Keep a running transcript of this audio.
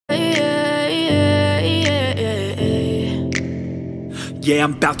yeah,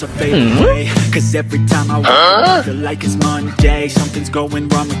 I'm about to fade away. Cause every time I wake up, I feel like it's Monday. Something's going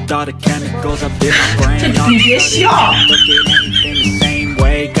wrong with all the chemicals up in my brain. All of a sudden, I look at anything the same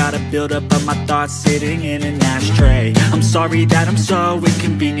way. Gotta build up of my thoughts sitting in an ashtray. I'm sorry that I'm so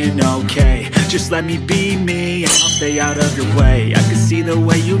inconvenient, okay. Just let me be me and I'll stay out of your way. I can see the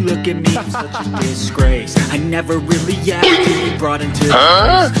way you look at me, I'm such a disgrace. I never really asked to be brought into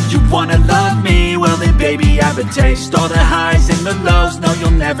this place. You wanna love me? Well then baby, have a taste. All the highs and the lows, no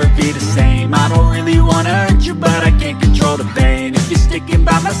you'll never be the same. I don't really wanna hurt you, but I can't control the pain. If you're sticking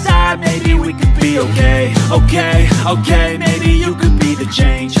by my side, maybe we could be okay. Okay, maybe you could be the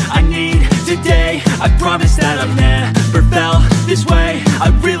change I need today. I promise that I've never felt this way. I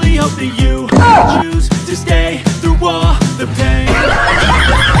really hope that you choose to stay through all the pain.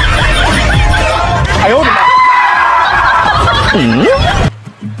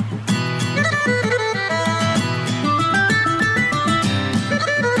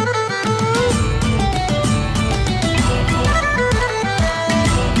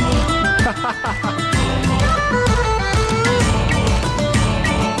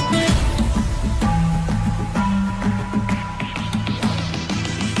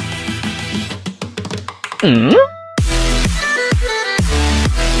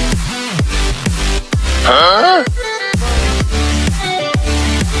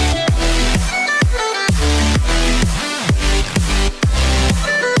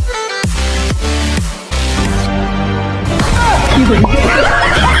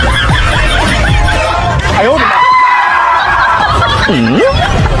 Calling me,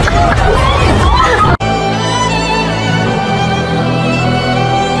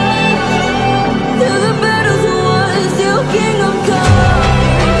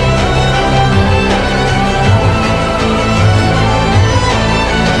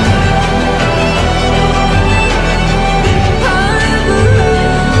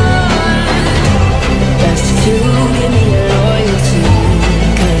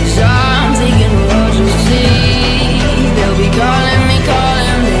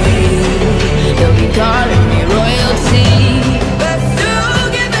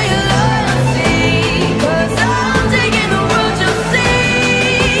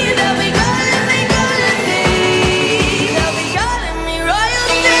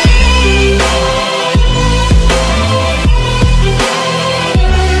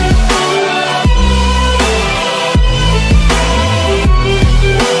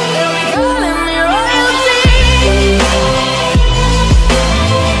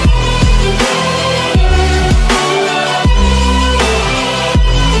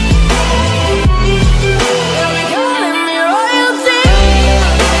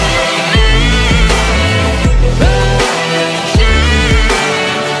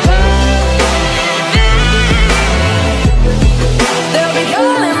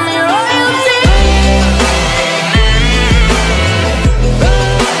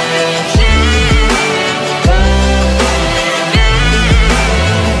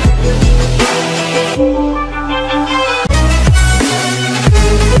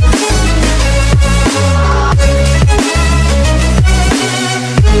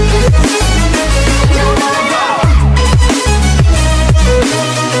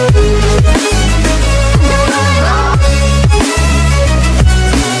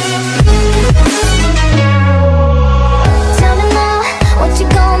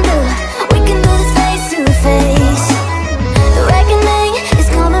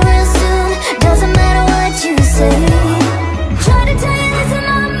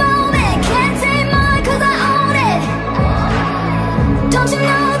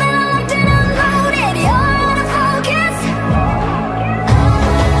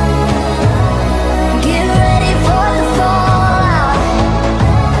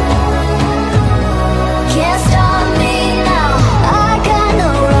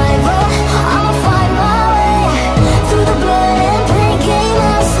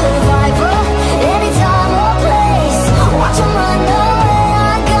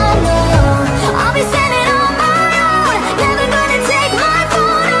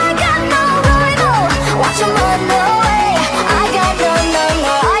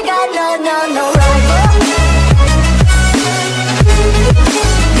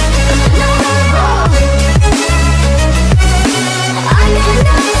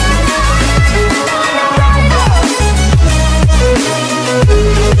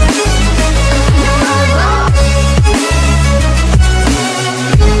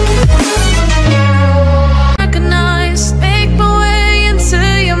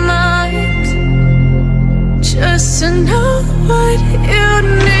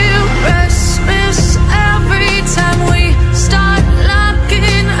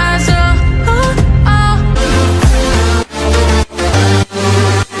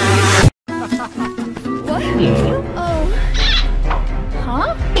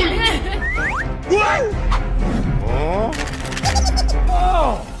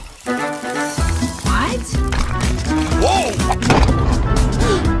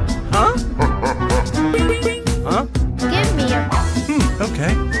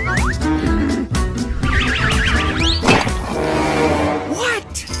 Okay.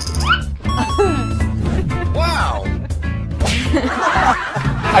 What? Wow!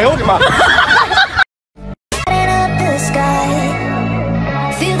 哎呦我的妈！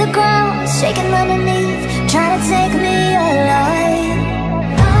 Feel the ground shaking underneath, trying to take me alive.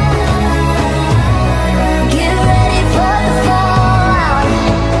 Get ready for the fallout.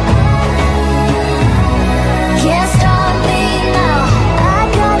 Can't stop me now. I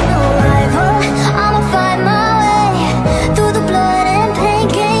got no rival. I'ma find my way through the blood and pain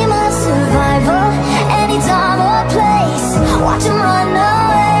game of survival. Any time or place, watch 'em run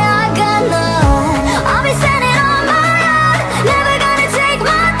away. I got none. I'll be standing on my own. Never gonna take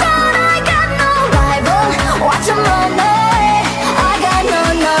my throne. I got no rival. Watch 'em run away. I got no,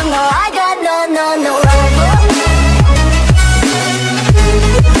 no, no. I got no, no, no rival.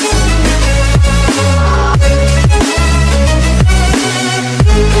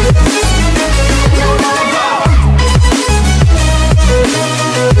 No rival.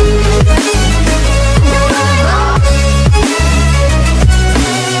 No rival.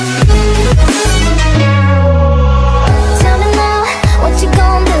 Tell me now, what you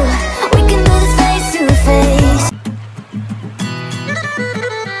gon' do? We can do this face to face.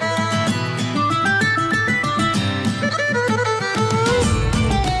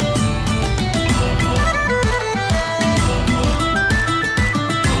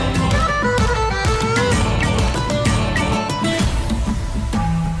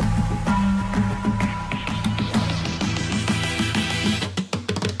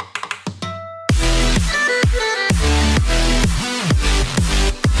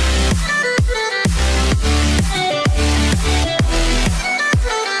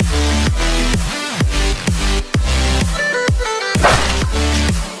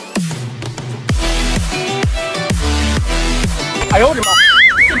哎呦我的妈！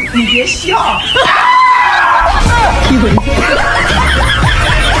你别笑。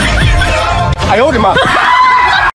哎呦我的妈！